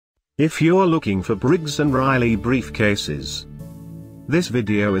If you're looking for Briggs & Riley briefcases, this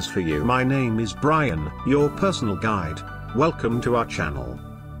video is for you. My name is Brian, your personal guide. Welcome to our channel.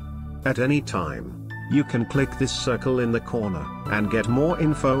 At any time, you can click this circle in the corner, and get more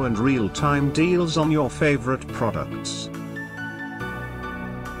info and real-time deals on your favorite products.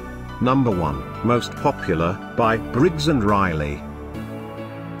 Number 1, Most Popular, by Briggs & Riley.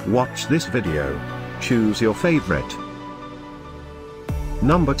 Watch this video. Choose your favorite.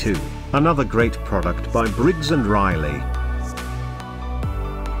 Number 2, another great product by Briggs & Riley.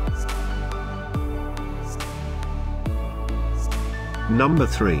 Number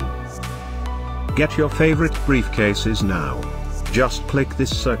 3. Get your favorite briefcases now. Just click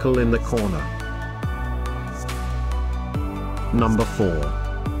this circle in the corner. Number 4.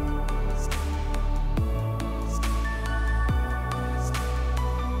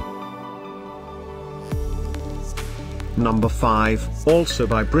 Number 5, also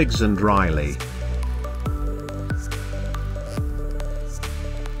by Briggs & Riley.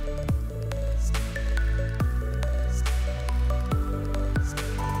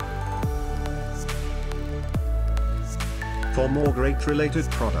 For more great related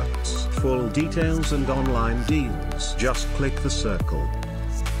products, full details and online deals, just click the circle.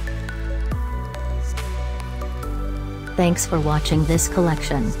 Thanks for watching this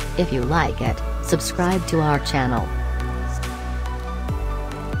collection. If you like it, subscribe to our channel.